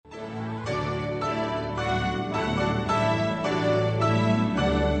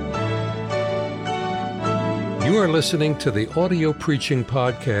You are listening to the audio preaching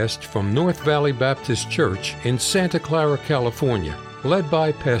podcast from North Valley Baptist Church in Santa Clara, California, led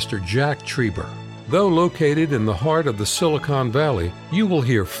by Pastor Jack Trieber. Though located in the heart of the Silicon Valley, you will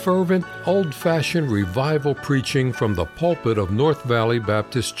hear fervent, old-fashioned revival preaching from the pulpit of North Valley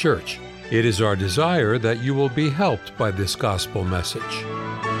Baptist Church. It is our desire that you will be helped by this gospel message.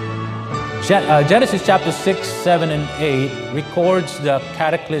 Genesis chapter 6, 7, and 8 records the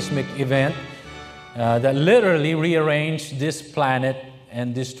cataclysmic event that literally rearranged this planet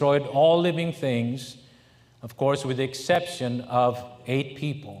and destroyed all living things, of course, with the exception of 8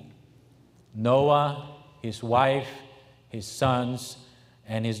 people: Noah, his wife, his sons,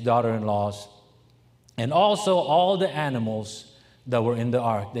 and his daughter-in-laws, and also all the animals that were in the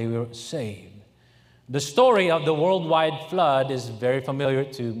ark. They were saved. The story of the worldwide flood is very familiar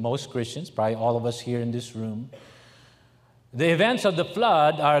to most Christians, probably all of us here in this room. The events of the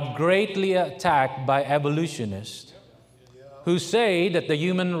flood are greatly attacked by evolutionists who say that the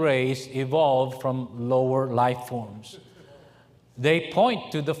human race evolved from lower life forms. They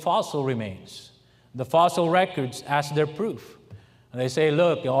point to the fossil remains, the fossil records, as their proof. And they say,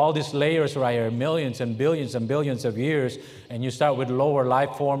 look, all these layers right here, millions and billions of years, and you start with lower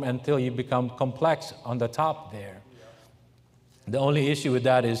life form until you become complex on the top there. The only issue with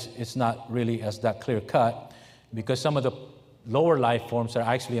that is it's not really as that clear cut, because some of the lower life forms are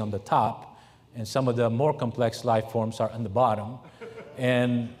actually on the top, and some of the more complex life forms are on the bottom.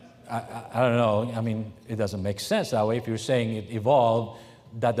 And I don't know, I mean, it doesn't make sense that way. If you're saying it evolved,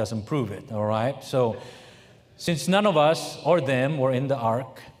 that doesn't prove it, all right? So, since none of us or them were in the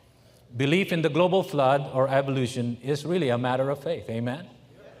ark, belief in the global flood or evolution is really a matter of faith, amen?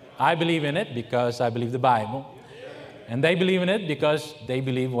 I believe in it because I believe the Bible, and they believe in it because they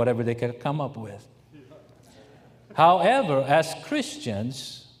believe whatever they can come up with. However, as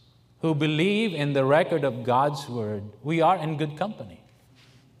Christians who believe in the record of God's Word, we are in good company.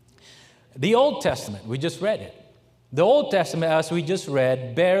 The Old Testament, we just read it. The Old Testament, as we just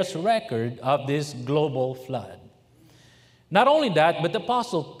read, bears record of this global flood. Not only that, but the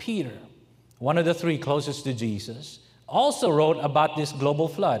Apostle Peter, one of the 3 closest to Jesus, also wrote about this global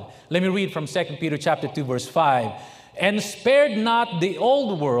flood. Let me read from 2 Peter chapter 2, verse 5. And spared not the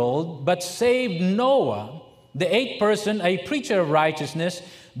old world, but saved Noah, the 8th person, a preacher of righteousness,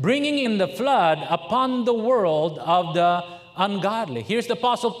 bringing in the flood upon the world of the ungodly. Here's the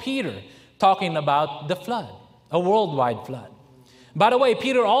Apostle Peter talking about the flood, a worldwide flood. By the way,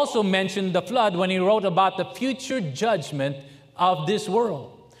 Peter also mentioned the flood when he wrote about the future judgment of this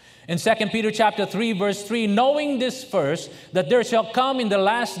world. In 2 Peter chapter 3, verse 3, knowing this first, that there shall come in the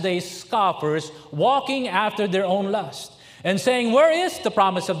last days scoffers, walking after their own lust, and saying, where is the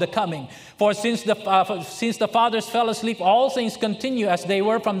promise of the coming? For since the fathers fell asleep, all things continue as they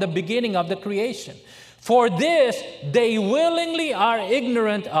were from the beginning of the creation. For this they willingly are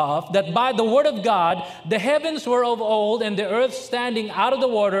ignorant of, that by the word of God the heavens were of old, and the earth standing out of the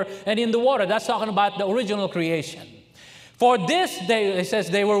water and in the water. That's talking about the original creation. For this, it says,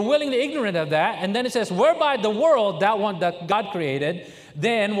 they were willingly ignorant of that. And then it says, whereby the world, that one that God created,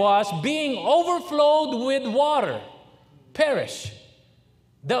 then was being overflowed with water, perish.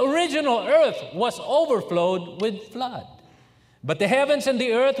 The original earth was overflowed with flood. But the heavens and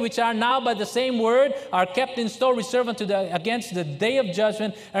the earth, which are now by the same word, are kept in store, reserved against the day of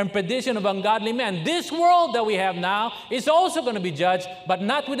judgment and perdition of ungodly men. This world that we have now is also going to be judged, but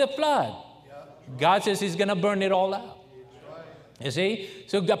not with a flood. God says He's going to burn it all out. You see?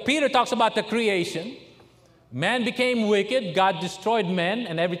 So Peter talks about the creation. Man became wicked. God destroyed men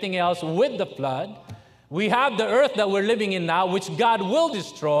and everything else with the flood. We have the earth that we're living in now, which God will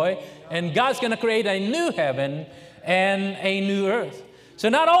destroy, and God's going to create a new heaven and a new earth. So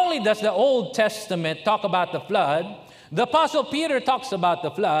not only does the Old Testament talk about the flood, the Apostle Peter talks about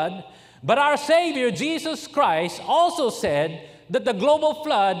the flood, but our Savior, Jesus Christ, also said that the global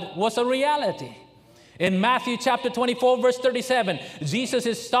flood was a reality. In Matthew chapter 24, verse 37, Jesus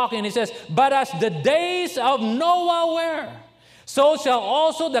is talking, He says, but as the days of Noah were, so shall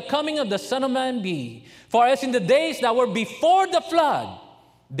also the coming of the Son of Man be. For as in the days that were before the flood,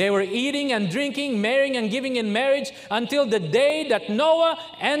 they were eating and drinking, marrying and giving in marriage, until the day that Noah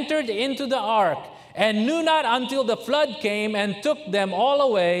entered into the ark, and knew not until the flood came and took them all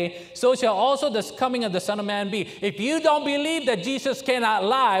away, so shall also the coming of the Son of Man be. If you don't believe that Jesus cannot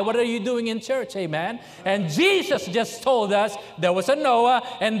lie, what are you doing in church? Amen? And Jesus just told us there was a Noah,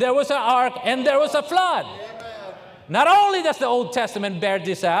 and there was an ark, and there was a flood. Not only does the Old Testament bear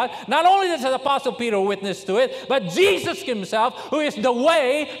this out, not only does the Apostle Peter witness to it, but Jesus Himself, who is the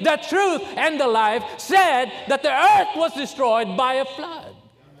way, the truth, and the life, said that the earth was destroyed by a flood.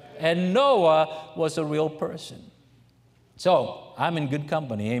 and Noah was a real person. So, I'm in good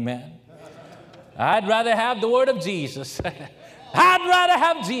company, amen. I'd rather have the word of Jesus. I'd rather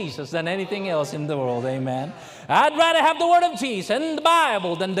have Jesus than anything else in the world, amen. I'd rather have the word of Jesus and the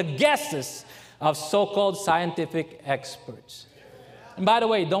Bible than the guesses of so-called scientific experts. And by the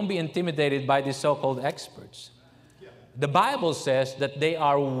way, don't be intimidated by these so-called experts. The Bible says that they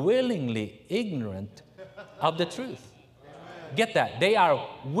are willingly ignorant of the truth. Get that? They are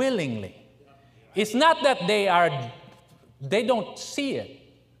willingly. It's not that they don't see it.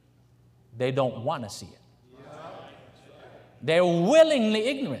 They don't want to see it. They're willingly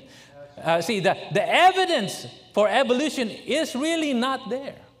ignorant. See, the evidence for evolution is really not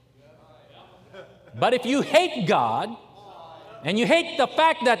there. But if you hate God, and you hate the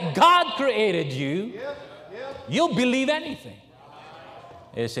fact that God created you, you'll believe anything.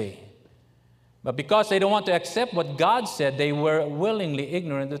 You see. But because they don't want to accept what God said, they were willingly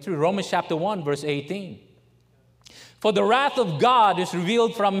ignorant of the truth. Romans chapter 1, verse 18. For the wrath of God is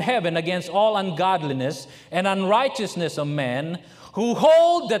revealed from heaven against all ungodliness and unrighteousness of men who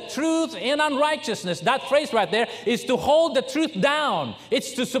hold the truth in unrighteousness. That phrase right there is to hold the truth down.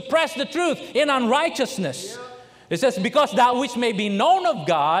 It's to suppress the truth in unrighteousness. It says, because that which may be known of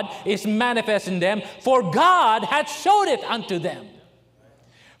God is manifest in them, for God hath showed it unto them.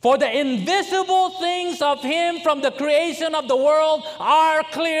 For the invisible things of Him from the creation of the world are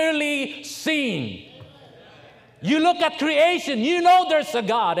clearly seen. You look at creation, you know there's a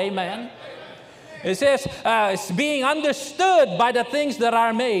God, amen. It says, it's being understood by the things that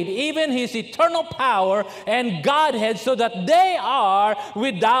are made, even His eternal power and Godhead, so that they are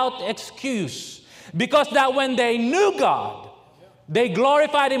without excuse. Because that when they knew God, they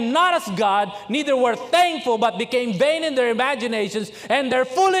glorified Him not as God, neither were thankful, but became vain in their imaginations, and their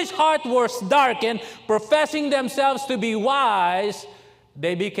foolish heart was darkened, professing themselves to be wise,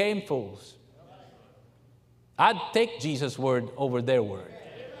 they became fools. I'd take Jesus' word over their word.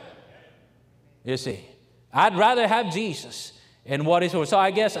 You see, I'd rather have Jesus and what is word. So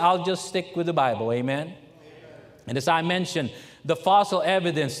I guess I'll just stick with the Bible, amen? And as I mentioned, the fossil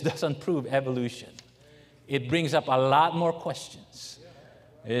evidence doesn't prove evolution. It brings up a lot more questions.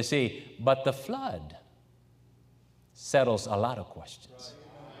 You see, but the flood settles a lot of questions.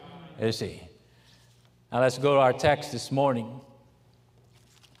 You see. Now let's go to our text this morning.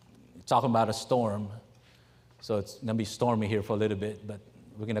 We're talking about a storm. So it's going to be stormy here for a little bit, but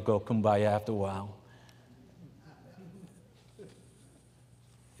we're going to go kumbaya after a while.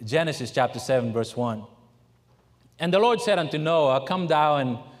 Genesis chapter 7, verse 1. And the Lord said unto Noah, come thou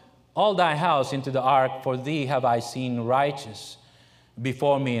and all thy house into the ark, for thee have I seen righteous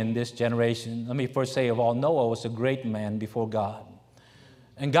before me in this generation. Let me first say of all, Noah was a great man before God.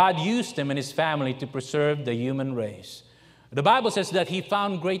 And God used him and his family to preserve the human race. The Bible says that he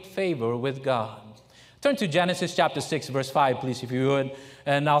found great favor with God. Turn to Genesis chapter 6, verse 5, please, if you would.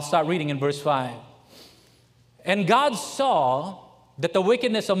 And I'll start reading in verse 5. And God saw that the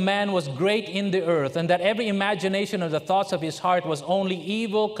wickedness of man was great in the earth, and that every imagination of the thoughts of his heart was only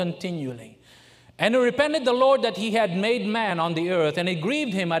evil continually. And he repented the Lord that he had made man on the earth, and it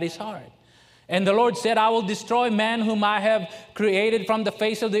grieved him at his heart. And the Lord said, I will destroy man whom I have created from the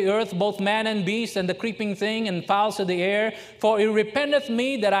face of the earth, both man and beast, and the creeping thing, and fowls of the air, for it repenteth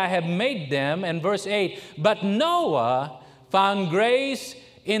me that I have made them. And verse 8, but Noah found grace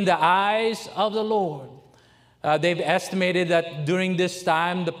in the eyes of the Lord. They've estimated that during this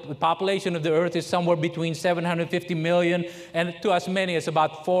time, the population of the earth is somewhere between 750 million and to as many as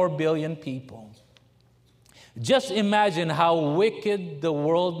about 4 billion people. Just imagine how wicked the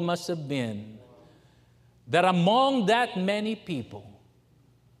world must have been, that among that many people,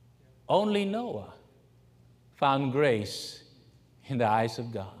 only Noah found grace in the eyes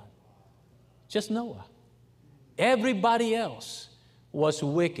of God. Just Noah. Everybody else was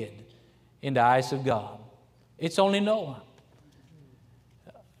wicked in the eyes of God. It's only Noah.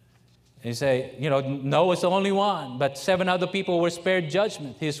 You say, Noah's the only one, but 7 other people were spared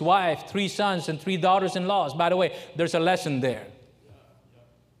judgment. His wife, 3 sons, and 3 daughters-in-law. By the way, there's a lesson there.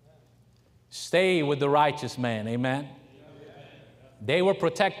 Stay with the righteous man, amen? They were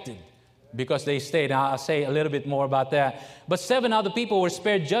protected because they stayed. Now, I'll say a little bit more about that. But 7 other people were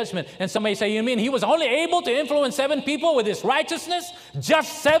spared judgment. And somebody say, you mean he was only able to influence 7 people with his righteousness?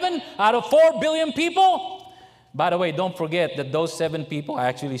 Just 7 out of 4 billion people? By the way, don't forget that those 7 people,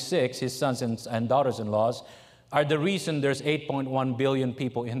 actually 6, his sons and daughters-in-laws, are the reason there's 8.1 billion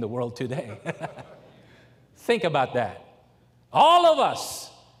people in the world today. Think about that. All of us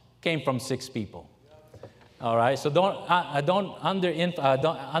came from 6 people. All right, so don't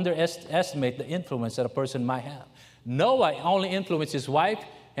underestimate the influence that a person might have. Noah only influenced his wife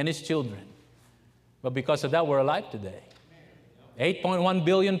and his children. But because of that, we're alive today. 8.1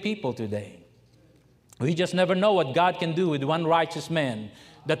 billion people today. We just never know what God can do with one righteous man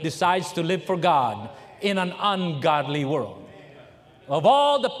that decides to live for God in an ungodly world. Of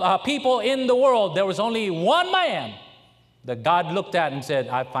all the people in the world, there was only one man that God looked at and said,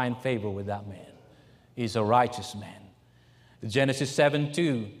 I find favor with that man. He's a righteous man. Genesis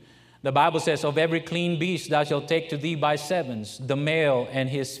 7:2, the Bible says, of every clean beast thou shalt take to thee by sevens, the male and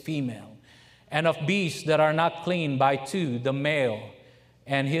his female. And of beasts that are not clean by two, the male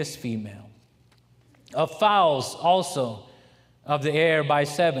and his female. Of fowls also of the air by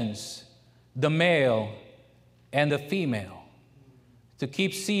sevens, the male and the female, to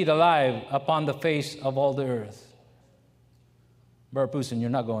keep seed alive upon the face of all the earth. Brother Apusen, you're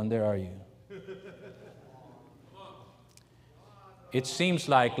not going there, are you? It seems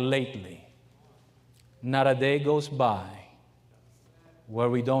like lately, not a day goes by where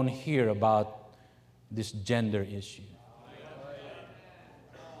we don't hear about this gender issue.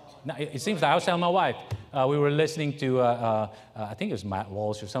 Now, it seems like I was telling my wife, we were listening to, I think it was Matt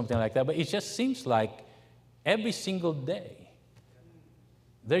Walsh or something like that, but it just seems like every single day,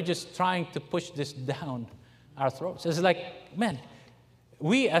 they're just trying to push this down our throats. It's like, man,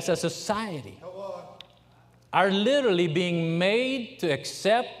 we as a society are literally being made to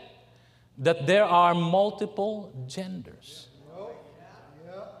accept that there are multiple genders.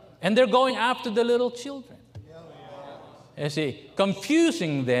 And they're going after the little children. You see,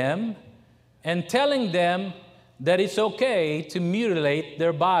 confusing them and telling them that it's okay to mutilate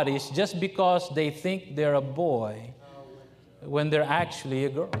their bodies just because they think they're a boy when they're actually a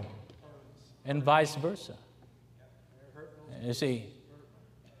girl, and vice versa. You see,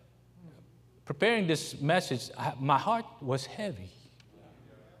 preparing this message, my heart was heavy.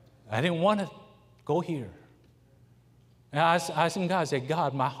 I didn't want to go here. And I asked God, I said,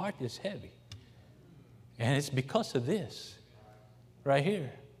 God, my heart is heavy. And it's because of this right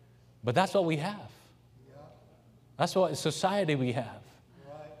here. But that's what we have. That's what society we have.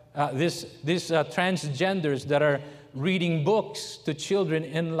 These transgenders that are reading books to children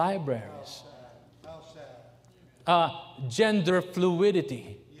in libraries. Gender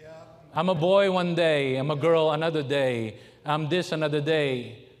fluidity. I'm a boy one day, I'm a girl another day, I'm this another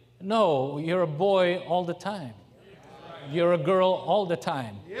day. No, you're a boy all the time. You're a girl all the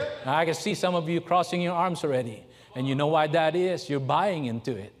time. Now, I can see some of you crossing your arms already. And you know why that is? You're buying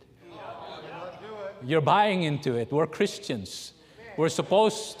into it. You're buying into it. We're Christians. We're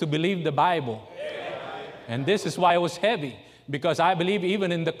supposed to believe the Bible. And this is why it was heavy. Because I believe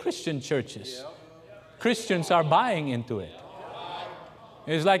even in the Christian churches, Christians are buying into it.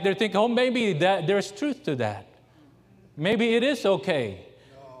 It's like they're thinking, oh, maybe there's truth to that. Maybe it is okay.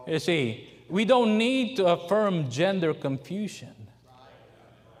 You see, we don't need to affirm gender confusion.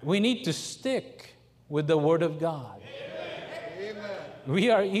 We need to stick with the Word of God. Amen. We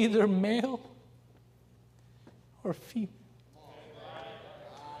are either male or female.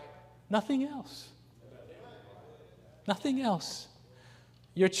 Nothing else. Nothing else.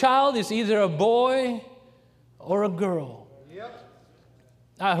 Your child is either a boy or a girl. Yep.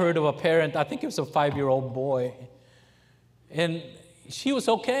 I heard of a parent, I think it was a 5-year-old boy, and she was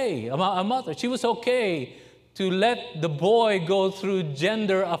okay, a mother, she was okay to let the boy go through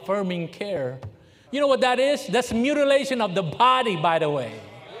gender-affirming care. You know what that is? That's mutilation of the body, by the way.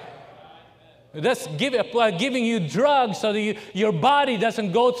 That's giving you drugs so that your body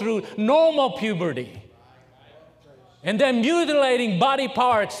doesn't go through normal puberty. And then mutilating body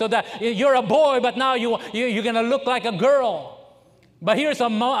parts so that you're a boy, but now you're going to look like a girl. But here's a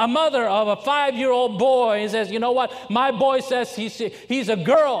mother of a 5-year-old boy and says, you know what? My boy says he's a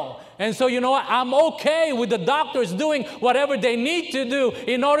girl. And so, you know what? I'm okay with the doctors doing whatever they need to do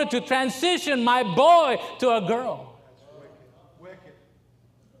in order to transition my boy to a girl.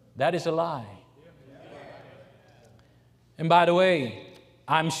 That is a lie. And by the way,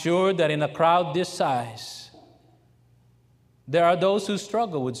 I'm sure that in a crowd this size, there are those who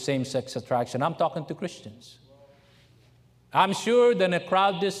struggle with same-sex attraction. I'm talking to Christians. I'm sure that in a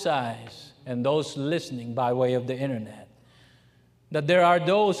crowd this size, and those listening by way of the internet, that there are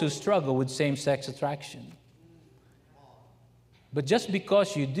those who struggle with same-sex attraction. But just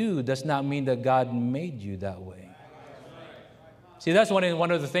because you do does not mean that God made you that way. See, that's one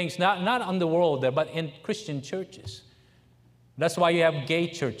of the things, not on the world there, but in Christian churches. That's why you have gay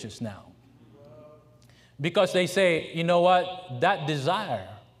churches now. Because they say, you know what, that desire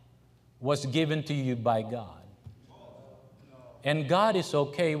was given to you by God. And God is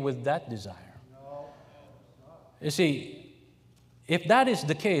okay with that desire. You see, if that is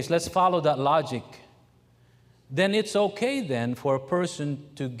the case, let's follow that logic. then it's okay then for a person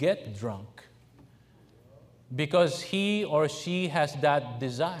to get drunk because he or she has that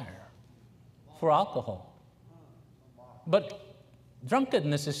desire for alcohol. But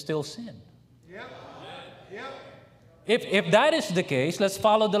drunkenness is still sin. If that is the case, let's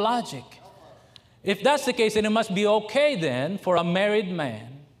follow the logic. If that's the case, then it must be okay then for a married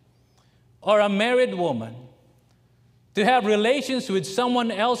man or a married woman to have relations with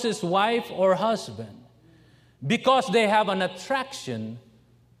someone else's wife or husband because they have an attraction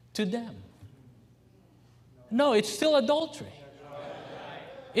to them. No, it's still adultery.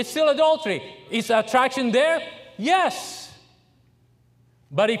 It's still adultery. Is attraction there? Yes.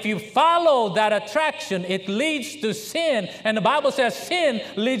 But if you follow that attraction, it leads to sin. And the Bible says sin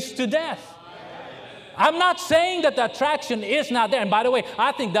leads to death. I'm not saying that the attraction is not there. And by the way,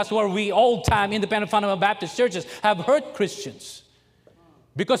 I think that's where we old-time independent fundamental Baptist churches have hurt Christians.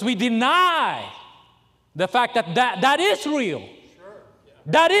 Because we deny the fact that is real.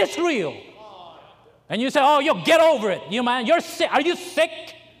 That is real. And you say, oh, get over it. You're sick. Are you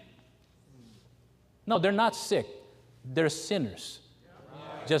sick? No, they're not sick. They're sinners.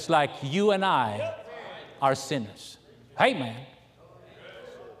 Just like you and I are sinners. Hey, man.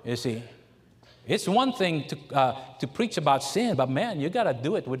 You see, it's one thing to preach about sin, but man, you got to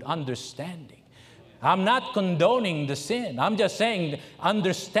do it with understanding. I'm not condoning the sin. I'm just saying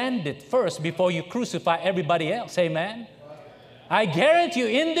understand it first before you crucify everybody else. Amen? I guarantee you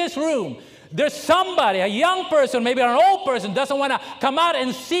in this room, there's somebody, a young person, maybe an old person, doesn't want to come out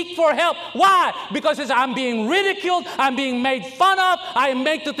and seek for help. Why? Because it's, I'm being ridiculed, I'm being made fun of, I'm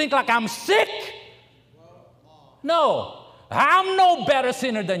made to think like I'm sick. No, I'm no better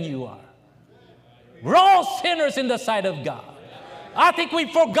sinner than you are. We're all sinners in the sight of God. I think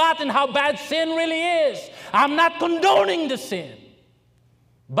we've forgotten how bad sin really is. I'm not condoning the sin.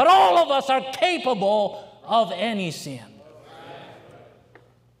 But all of us are capable of any sin.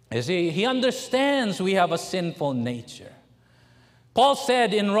 You see, he understands we have a sinful nature. Paul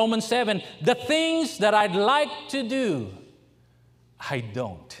said in Romans 7, the things that I'd like to do, I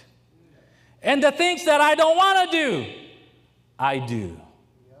don't. And the things that I don't want to do, I do.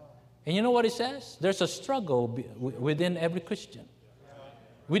 And you know what he says? There's a struggle within every Christian.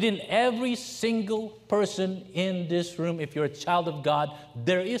 Within every single person in this room, if you're a child of God,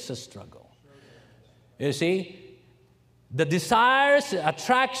 there is a struggle. You see, the desires,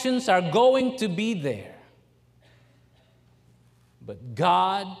 attractions are going to be there. But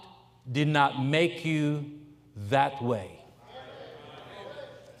God did not make you that way.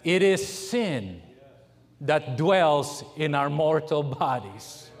 It is sin that dwells in our mortal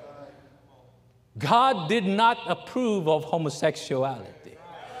bodies. God did not approve of homosexuality.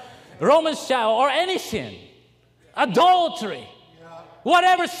 Romans or any sin, adultery,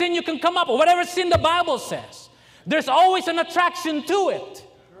 whatever sin you can come up with, whatever sin the Bible says, there's always an attraction to it.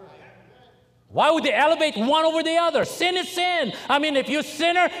 Why would they elevate one over the other? Sin is sin. I mean, if you're a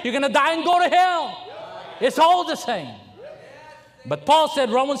sinner, you're going to die and go to hell. It's all the same. But Paul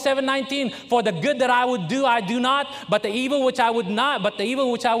said, Romans 7:19, for the good that I would do, I do not, but the evil which I would not,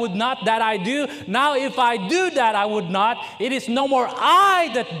 that I do. Now if I do that I would not, it is no more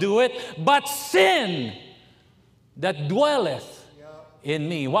I that do it, but sin that dwelleth in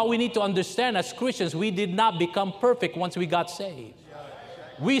me. What we need to understand as Christians, we did not become perfect once we got saved.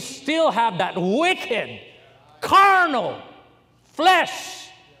 We still have that wicked, carnal flesh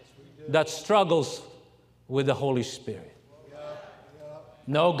that struggles with the Holy Spirit.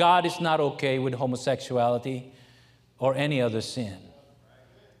 No, God is not okay with homosexuality or any other sin.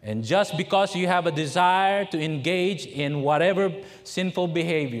 And just because you have a desire to engage in whatever sinful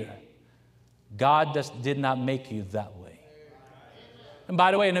behavior, God did not make you that way. And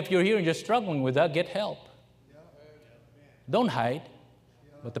by the way, and if you're here and you're struggling with that, get help. Don't hide.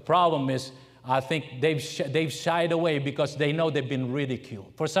 But the problem is, I think they've shied away because they know they've been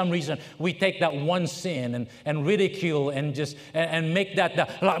ridiculed. For some reason, we take that one sin and ridicule and just and make that the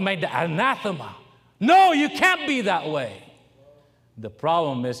anathema. No, you can't be that way. The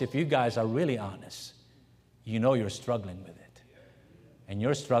problem is, if you guys are really honest, you know you're struggling with it. And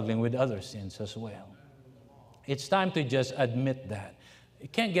you're struggling with other sins as well. It's time to just admit that. You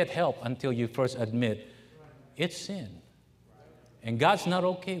can't get help until you first admit it's sin. And God's not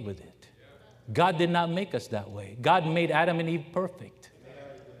okay with it. God did not make us that way. God made Adam and Eve perfect.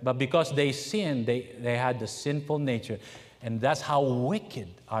 But because they sinned, they had the sinful nature. And that's how wicked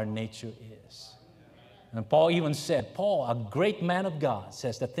our nature is. And Paul even said, Paul, a great man of God,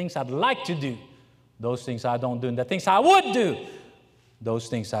 says the things I'd like to do, those things I don't do. And the things I would do, those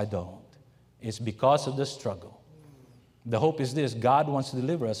things I don't. It's because of the struggle. The hope is this: God wants to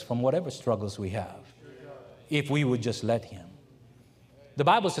deliver us from whatever struggles we have. if we would just let Him. The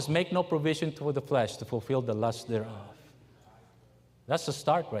Bible says, make no provision for the flesh to fulfill the lust thereof. That's the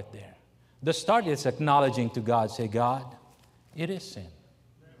start right there. The start is acknowledging to God, say, God, it is sin.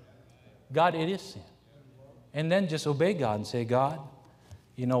 God, it is sin. And then just obey God and say, God,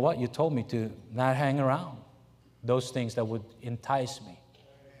 you know what? You told me to not hang around those things that would entice me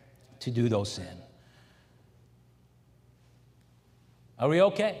to do those sin. Are we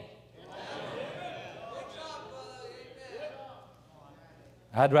okay?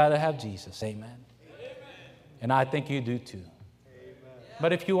 I'd rather have Jesus. Amen. And I think you do too.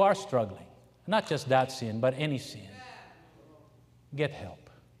 But if you are struggling, not just that sin, but any sin, get help.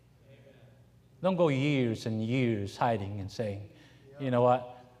 Don't go years and years hiding and saying, you know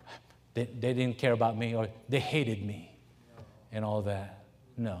what, they didn't care about me, or they hated me, and all that.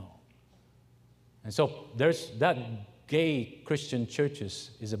 No. And so there's that gay Christian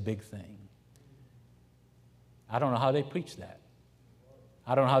churches is a big thing. I don't know how they preach that.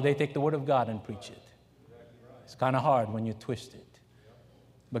 I don't know how they take the Word of God and preach it. It's kind of hard when you twist it.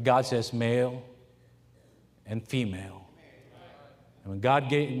 But God says male and female. And when God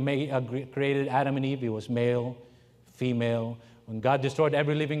created Adam and Eve, it was male, female. When God destroyed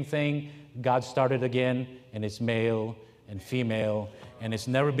every living thing, God started again, and it's male and female. And it's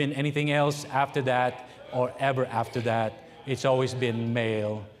never been anything else after that or ever after that. It's always been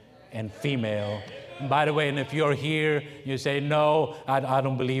male and female. And by the way, and if you're here, you say, no, I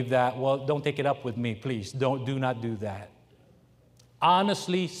don't believe that. Well, don't take it up with me, please. Do not do that.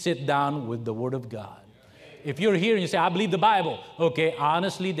 Honestly sit down with the Word of God. If you're here and you say, I believe the Bible, okay,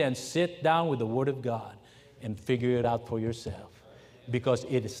 honestly then sit down with the Word of God and figure it out for yourself, because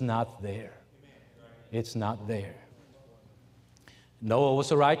it is not there. It's not there. Noah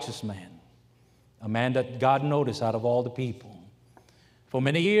was a righteous man, a man that God noticed out of all the people. For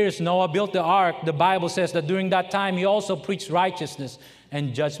many years, Noah built the ark. The Bible says that during that time, he also preached righteousness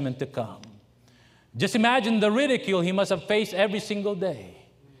and judgment to come. Just imagine the ridicule he must have faced every single day.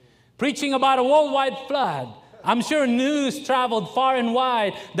 Preaching about a worldwide flood. I'm sure news traveled far and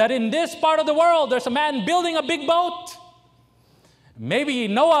wide that in this part of the world, there's a man building a big boat. Maybe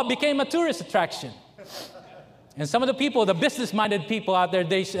Noah became a tourist attraction. And some of the people, the business-minded people out there,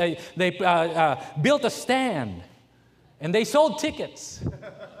 they built a stand. And they sold tickets.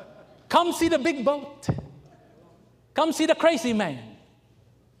 Come see the big boat. Come see the crazy man.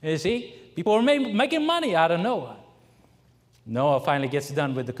 You see? People were making money out of Noah. Noah finally gets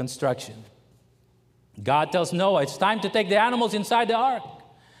done with the construction. God tells Noah, it's time to take the animals inside the ark.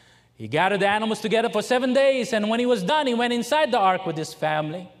 He gathered the animals together for 7 days, and when he was done, he went inside the ark with his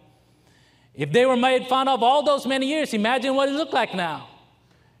family. If they were made fun of all those many years, imagine what it looked like now.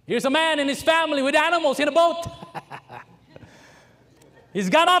 Here's a man and his family with animals in a boat. He's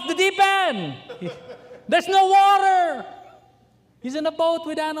gone off the deep end. There's no water. He's in a boat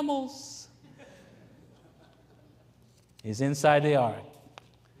with animals. He's inside the ark.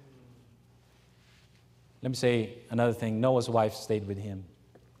 Let me say another thing. Noah's wife stayed with him.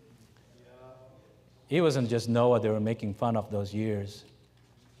 It wasn't just Noah they were making fun of those years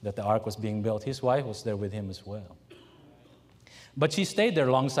that the ark was being built. His wife was there with him as well. But she stayed there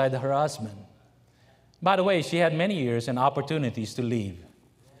alongside her husband. By the way, she had many years and opportunities to leave.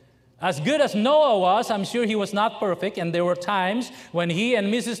 As good as Noah was, I'm sure he was not perfect, and there were times when he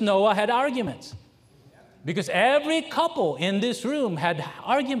and Mrs. Noah had arguments. Because every couple in this room had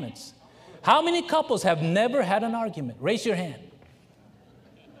arguments. How many couples have never had an argument? Raise your hand.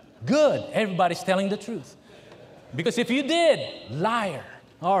 Good. Everybody's telling the truth. Because if you did, liar.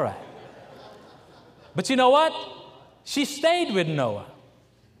 All right. But you know what? She stayed with Noah.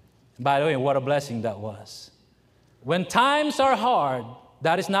 By the way, what a blessing that was. When times are hard,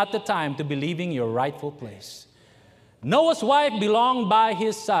 that is not the time to be leaving your rightful place. Noah's wife belonged by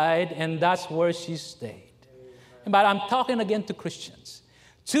his side, and that's where she stayed. But I'm talking again to Christians.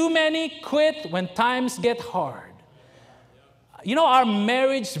 Too many quit when times get hard. You know, our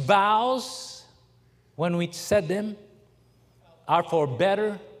marriage vows, when we said them, are for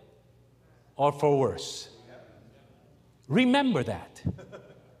better or for worse. Remember that.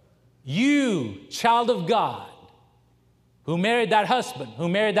 You, child of God, who married that husband, who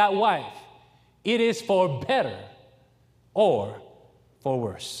married that wife, it is for better or for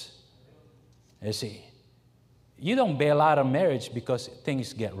worse. You see, you don't bail out of marriage because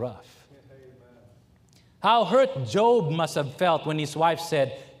things get rough. How hurt Job must have felt when his wife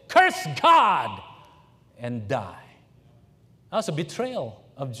said, "Curse God and die." That was a betrayal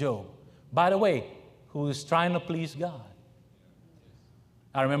of Job. By the way, who is trying to please God.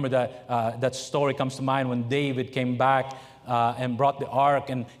 I remember that story comes to mind when David came back and brought the ark,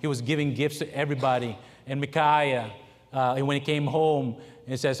 and he was giving gifts to everybody. And Micaiah, when he came home,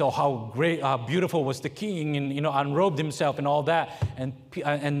 it says, oh, how great, how beautiful was the king, and, unrobed himself and all that.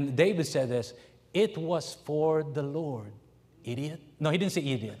 And David said this, it was for the Lord. Idiot? No, he didn't say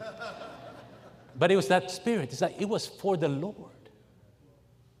idiot. But it was that spirit. It's like, it was for the Lord.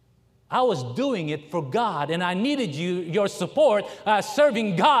 I was doing it for God, and I needed your support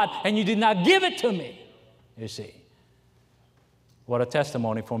serving God, and you did not give it to me. You see. What a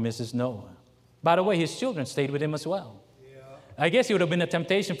testimony for Mrs. Noah. By the way, his children stayed with him as well. Yeah. I guess it would have been a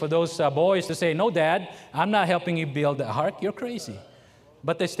temptation for those boys to say, no, Dad, I'm not helping you build the ark. You're crazy.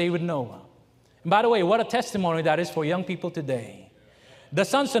 But they stayed with Noah. And by the way, what a testimony that is for young people today. The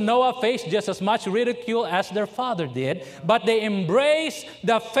sons of Noah faced just as much ridicule as their father did, but they embraced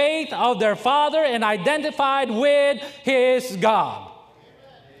the faith of their father and identified with his God.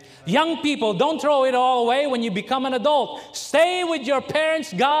 Young people, don't throw it all away when you become an adult. Stay with your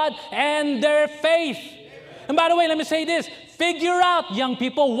parents' God and their faith. And by the way, let me say this. Figure out, young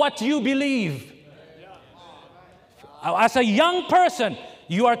people, what you believe. As a young person,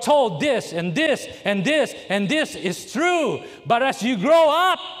 you are told this and this and this and this is true. But as you grow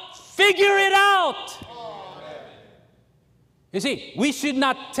up, figure it out. You see, we should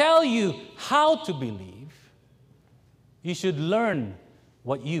not tell you how to believe. You should learn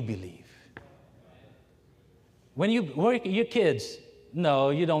what you believe. When you work your kids, no,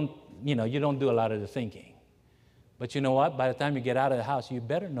 you don't do a lot of the thinking. But you know what? By the time you get out of the house, you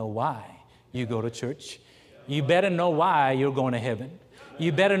better know why you go to church. You better know why you're going to heaven.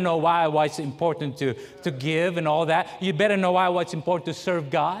 You better know why it's important to give and all that. You better know why it's important to serve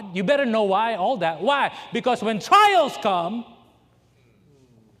God. You better know why, all that. Why? Because when trials come,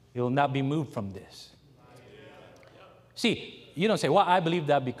 you'll not be moved from this. See, you don't say, well, I believe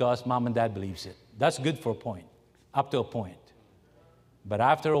that because mom and dad believes it. That's good for a point, up to a point. But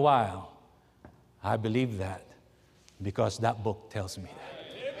after a while, I believe that because that book tells me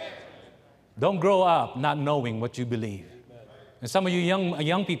that. Don't grow up not knowing what you believe. And some of you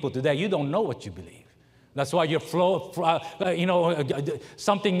young people today, you don't know what you believe. That's why you're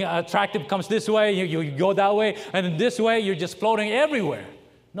something attractive comes this way, you go that way, and this way, you're just floating everywhere.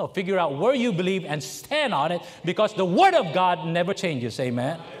 No, figure out where you believe and stand on it because the Word of God never changes.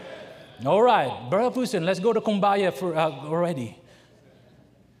 Amen. All right, Brother Apusen, let's go to Kumbaya already.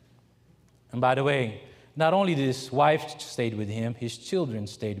 And by the way, not only did his wife stayed with him, his children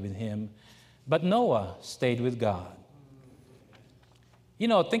stayed with him, but Noah stayed with God.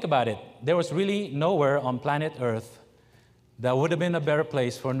 Think about it. There was really nowhere on planet Earth that would have been a better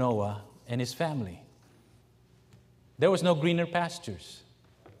place for Noah and his family. There was no greener pastures.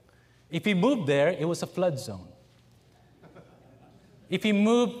 If he moved there, it was a flood zone. If he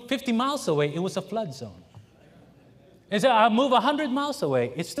moved 50 miles away, it was a flood zone. And so I move 100 miles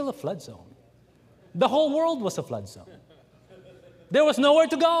away, it's still a flood zone. The whole world was a flood zone. There was nowhere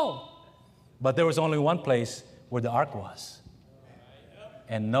to go. But there was only one place where the ark was.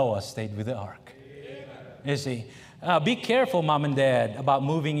 And Noah stayed with the ark. You see, be careful, mom and dad, about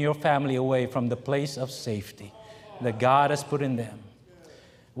moving your family away from the place of safety that God has put in them.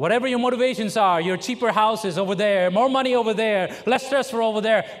 Whatever your motivations are, your cheaper houses over there, more money over there, less stressful over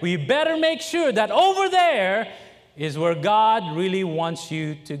there, we better make sure that over there is where God really wants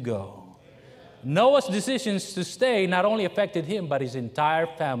you to go. Noah's decisions to stay not only affected him, but his entire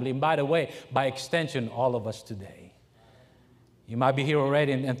family. And by the way, by extension, all of us today. You might be here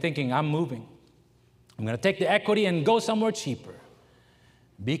already and thinking, I'm moving. I'm going to take the equity and go somewhere cheaper.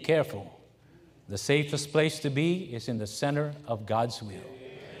 Be careful. The safest place to be is in the center of God's will.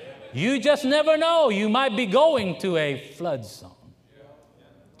 You just never know. You might be going to a flood zone.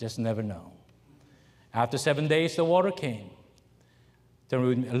 Just never know. After 7 days, the water came.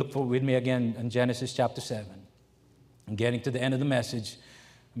 Look with me again in Genesis chapter 7. I'm getting to the end of the message.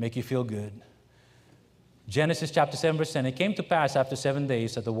 Make you feel good. Genesis chapter 7, verse 10. It came to pass after 7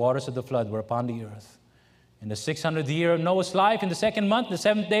 days that the waters of the flood were upon the earth. In the 600th year of Noah's life, in the second month, the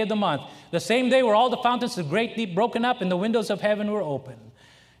 7th day of the month, the same day were all the fountains of great deep broken up, and the windows of heaven were open.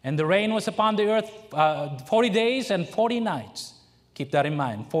 And the rain was upon the earth 40 days and 40 nights. Keep that in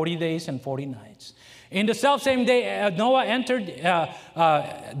mind, 40 days and 40 nights. In the selfsame day,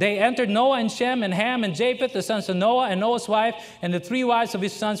 they entered Noah and Shem and Ham and Japheth, the sons of Noah, and Noah's wife, and the 3 wives of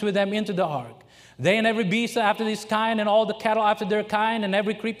his sons with them into the ark. They and every beast after his kind, and all the cattle after their kind, and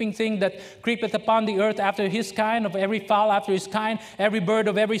every creeping thing that creepeth upon the earth after his kind, of every fowl after his kind, every bird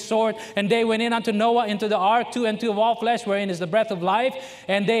of every sort. And they went in unto Noah into the ark, 2 and 2 of all flesh, wherein is the breath of life.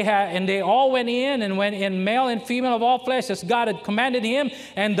 And they all went in, male and female of all flesh, as God had commanded him.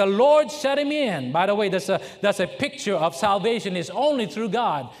 And the Lord shut him in. By the way, that's a picture of salvation is only through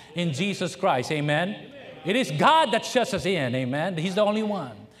God in Jesus Christ. Amen. It is God that shuts us in. Amen. He's the only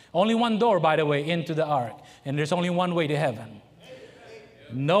one. Only one door, by the way, into the ark. And there's only one way to heaven.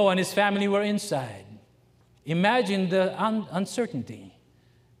 Noah and his family were inside. Imagine the uncertainty.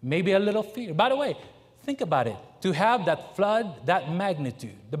 Maybe a little fear. By the way, think about it. To have that flood, that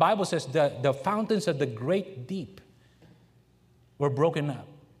magnitude. The Bible says the fountains of the great deep were broken up.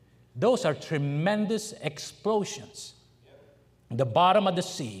 Those are tremendous explosions. The bottom of the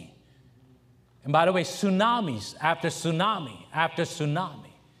sea. And by the way, tsunamis after tsunami after tsunami.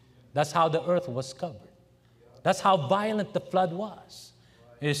 That's how the earth was covered. That's how violent the flood was,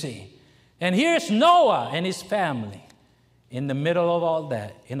 you see. And here's Noah and his family in the middle of all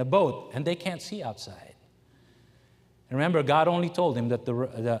that, in a boat, and they can't see outside. And remember, God only told him that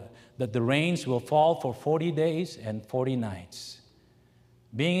the rains will fall for 40 days and 40 nights.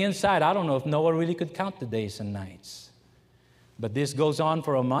 Being inside, I don't know if Noah really could count the days and nights. But this goes on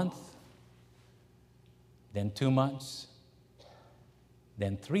for a month, then 2 months,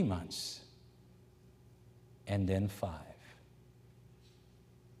 then 3 months, and then 5.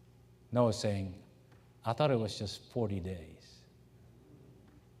 Noah saying, I thought it was just 40 days.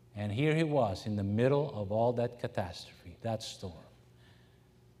 And here he was in the middle of all that catastrophe, that storm.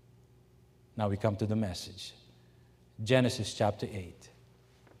 Now we come to the message. Genesis chapter 8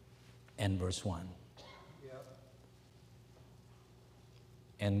 and verse 1.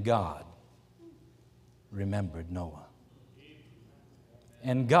 And God remembered Noah.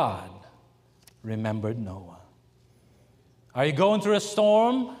 And God remembered Noah. Are you going through a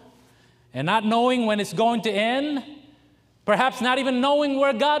storm and not knowing when it's going to end? Perhaps not even knowing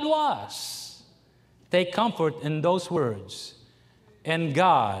where God was. Take comfort in those words. And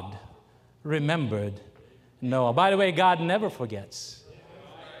God remembered Noah. By the way, God never forgets.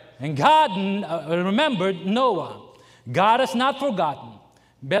 And God remembered Noah. God has not forgotten.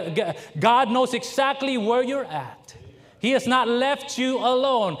 God knows exactly where you're at. He has not left you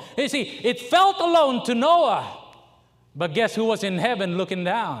alone. You see, it felt alone to Noah. But guess who was in heaven looking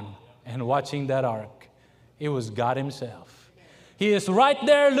down and watching that ark? It was God himself. He is right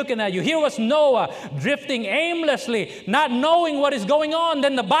there looking at you. Here was Noah drifting aimlessly, not knowing what is going on.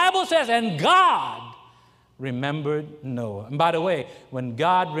 Then the Bible says, and God remembered Noah. And by the way, when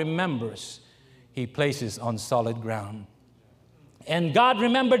God remembers, he places on solid ground. And God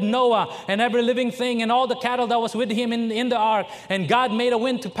remembered Noah and every living thing and all the cattle that was with him in the ark. And God made a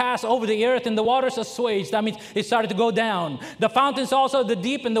wind to pass over the earth, and the waters assuaged. That means it started to go down. The fountains also of the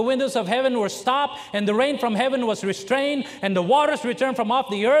deep and the windows of heaven were stopped, and the rain from heaven was restrained, and the waters returned from off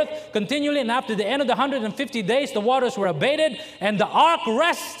the earth continually. And after the end of the 150 days, the waters were abated, and the ark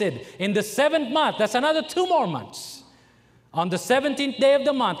rested in the 7th month. That's another 2 more months. On the 17th day of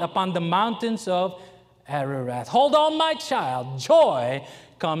the month, upon the mountains of Ararat. Hold on, my child. Joy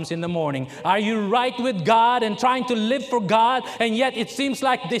comes in the morning. Are you right with God and trying to live for God, and yet it seems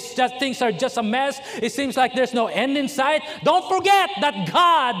like things are just a mess? It seems like there's no end in sight. Don't forget that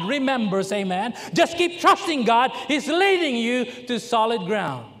God remembers, amen. Just keep trusting God. He's leading you to solid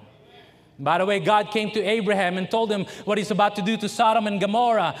ground. By the way, God came to Abraham and told him what he's about to do to Sodom and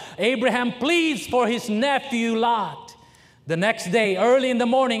Gomorrah. Abraham pleads for his nephew Lot. The next day, early in the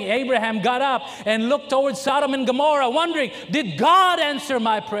morning, Abraham got up and looked towards Sodom and Gomorrah, wondering, did God answer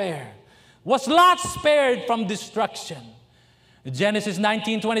my prayer? Was Lot spared from destruction? Genesis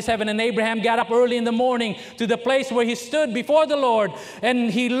 19:27, and Abraham got up early in the morning to the place where he stood before the Lord,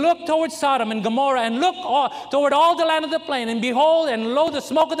 and he looked towards Sodom and Gomorrah, and looked toward all the land of the plain, and behold, and lo, the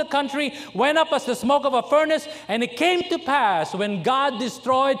smoke of the country went up as the smoke of a furnace. And it came to pass, when God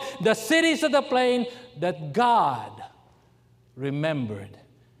destroyed the cities of the plain, that God remembered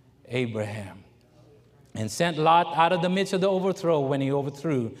Abraham and sent Lot out of the midst of the overthrow when he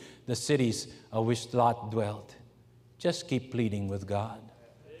overthrew the cities of which Lot dwelt. Just keep pleading with God.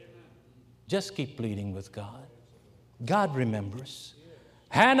 Just keep pleading with God. God remembers.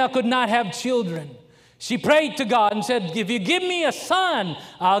 Hannah could not have children. She prayed to God and said, if you give me a son,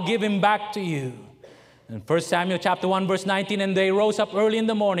 I'll give him back to you. In 1 Samuel chapter 1, verse 19, and they rose up early in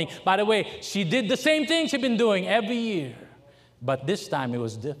the morning. By the way, she did the same thing she'd been doing every year. But this time it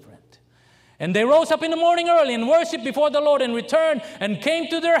was different. And they rose up in the morning early and worshiped before the Lord, and returned and came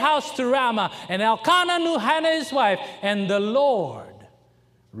to their house to Ramah. And Elkanah knew Hannah his wife, and the Lord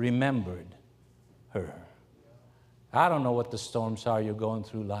remembered her. I don't know what the storms are you're going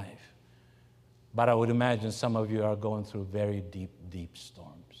through life, but I would imagine some of you are going through very deep, deep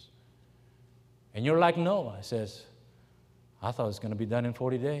storms. And you're like Noah. Says, I thought it was going to be done in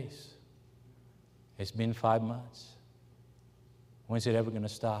 40 days. It's been 5 months. When's it ever going to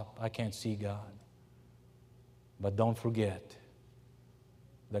stop? I can't see God. But don't forget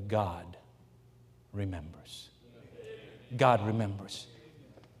that God remembers. God remembers.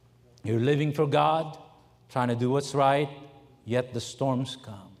 You're living for God, trying to do what's right, yet the storms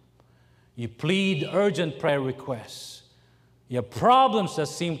come. You plead urgent prayer requests. You have problems that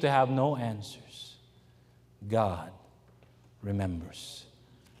seem to have no answers. God remembers.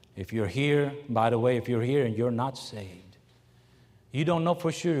 If you're here, by the way, if you're here and you're not saved, you don't know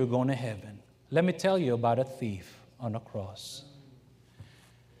for sure you're going to heaven. Let me tell you about a thief on a cross.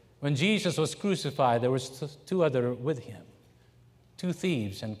 When Jesus was crucified, there was two others with him, two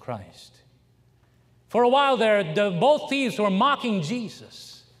thieves in Christ. For a while there, both thieves were mocking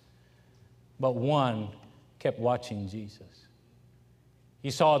Jesus, but one kept watching Jesus. He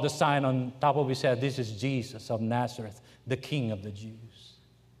saw the sign on top of his head, "This is Jesus of Nazareth, the King of the Jews."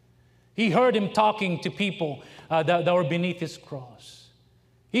 He heard him talking to people that were beneath his cross.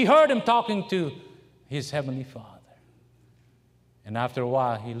 He heard him talking to his heavenly Father. And after a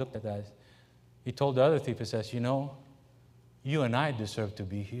while, he looked at that. He told the other thief, he says, you and I deserve to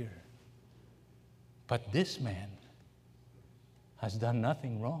be here. But this man has done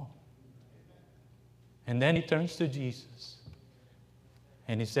nothing wrong. And then he turns to Jesus.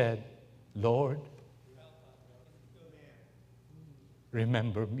 And he said, Lord,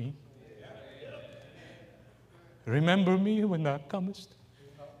 remember me. Remember me when thou comest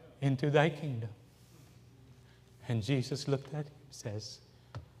into thy kingdom. And Jesus looked at him and says,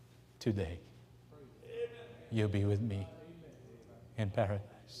 today you'll be with me in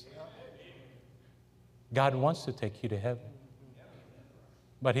paradise. God wants to take you to heaven,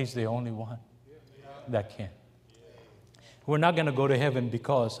 but He's the only one that can. We're not going to go to heaven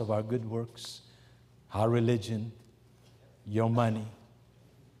because of our good works, our religion, your money,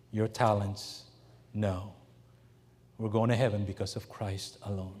 your talents. No. We're going to heaven because of Christ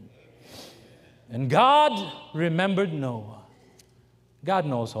alone. And God remembered Noah. God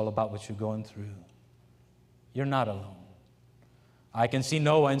knows all about what you're going through. You're not alone. I can see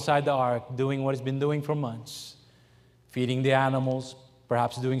Noah inside the ark doing what he's been doing for months, feeding the animals,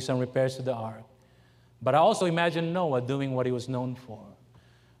 perhaps doing some repairs to the ark. But I also imagine Noah doing what he was known for.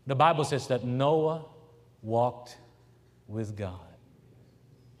 The Bible says that Noah walked with God.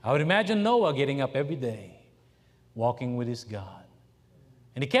 I would imagine Noah getting up every day, walking with his God.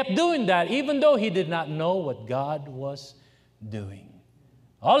 And he kept doing that even though he did not know what God was doing.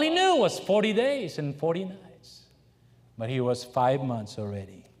 All he knew was 40 days and 40 nights. But he was 5 months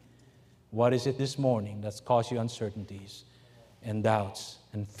already. What is it this morning that's caused you uncertainties and doubts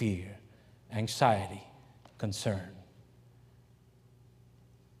and fear, anxiety, concern?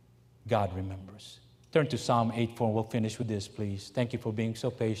 God remembers. Turn to Psalm 8:4. We'll finish with this, please. Thank you for being so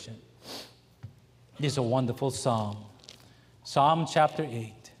patient. This is a wonderful psalm. Psalm chapter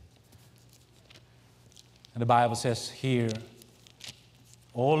 8. And the Bible says here,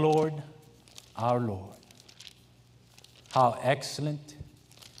 O Lord, our Lord, how excellent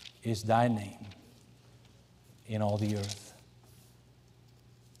is thy name in all the earth.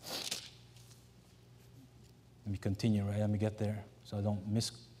 Let me continue, right? Let me get there so I don't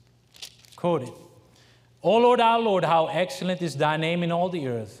misquote it. O Lord, our Lord, how excellent is thy name in all the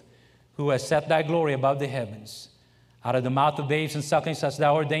earth, who has set thy glory above the heavens. Out of the mouth of babes and sucklings hast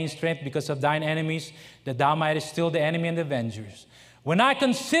thou ordained strength because of thine enemies, that thou mightest still the enemy and the avengers. When I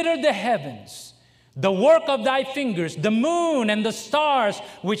consider the heavens, the work of thy fingers, the moon and the stars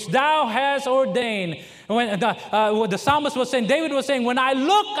which thou hast ordained. When the psalmist was saying, David was saying, when I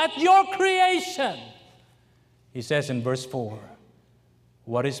look at your creation, he says in verse 4,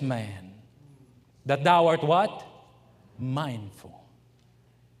 what is man? That thou art what? Mindful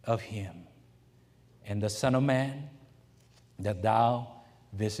of him. And the Son of Man, that thou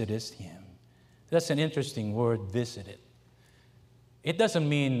visitest him. That's an interesting word, visited. It doesn't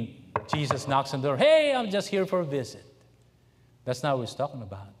mean Jesus knocks on the door, hey, I'm just here for a visit. That's not what he's talking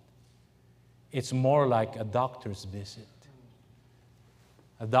about. It's more like a doctor's visit.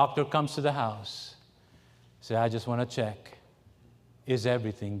 A doctor comes to the house, says, I just want to check. Is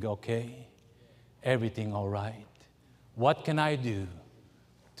everything okay? Everything all right? What can I do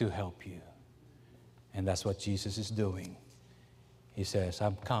to help you? And that's what Jesus is doing. He says,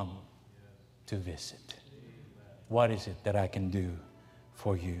 I've come to visit. What is it that I can do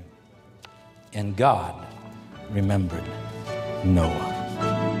for you? And God remembered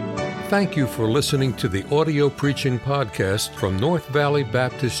Noah. Thank you for listening to the audio preaching podcast from North Valley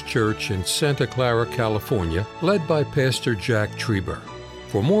Baptist Church in Santa Clara, California, led by Pastor Jack Trieber.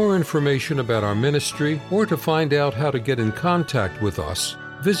 For more information about our ministry or to find out how to get in contact with us,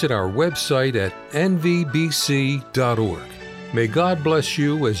 visit our website at nvbc.org. May God bless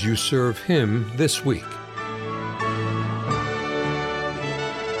you as you serve Him this week.